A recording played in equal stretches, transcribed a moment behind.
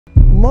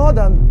More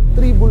than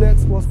 3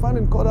 bullets was found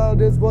in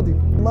Kodade's body.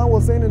 The man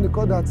was saying in the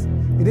court that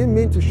he didn't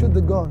mean to shoot the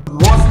gun. The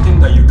worst thing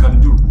that you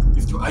can do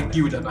is to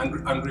argue with an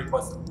angry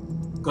person.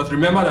 Because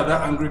remember that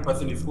angry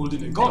person is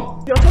holding a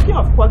gun. You're talking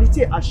of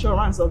quality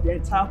assurance of the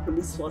entire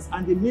police force,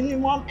 and the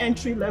minimum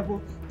entry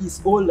level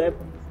is O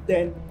level,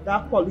 then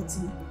that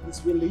quality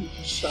is really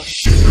shot.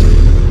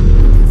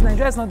 If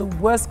Nigeria is not the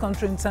worst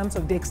country in terms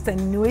of the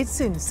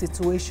extenuating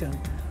situation,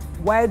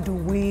 why do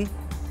we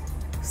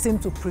seem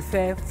to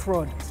prefer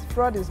fraud?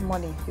 Fraud is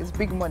money, it's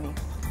big money.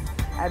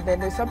 And then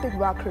there's something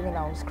about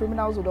criminals.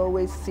 Criminals would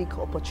always seek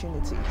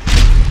opportunity.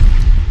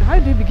 How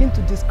do you begin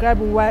to describe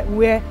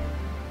where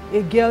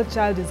a girl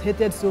child is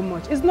hated so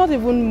much? It's not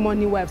even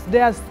money wives,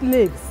 they are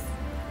slaves.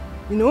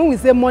 You know, when we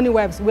say money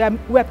wives, we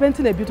are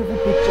painting a beautiful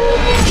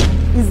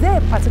picture. Is there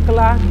a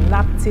particular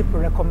lap tip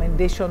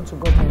recommendation to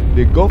government?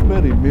 The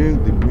government remains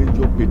the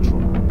major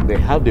patron. They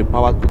have the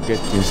power to get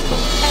things done.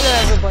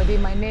 Hello everybody,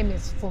 my name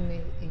is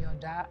Fumi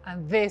Iyonda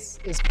and this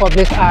is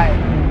Public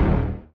Eye.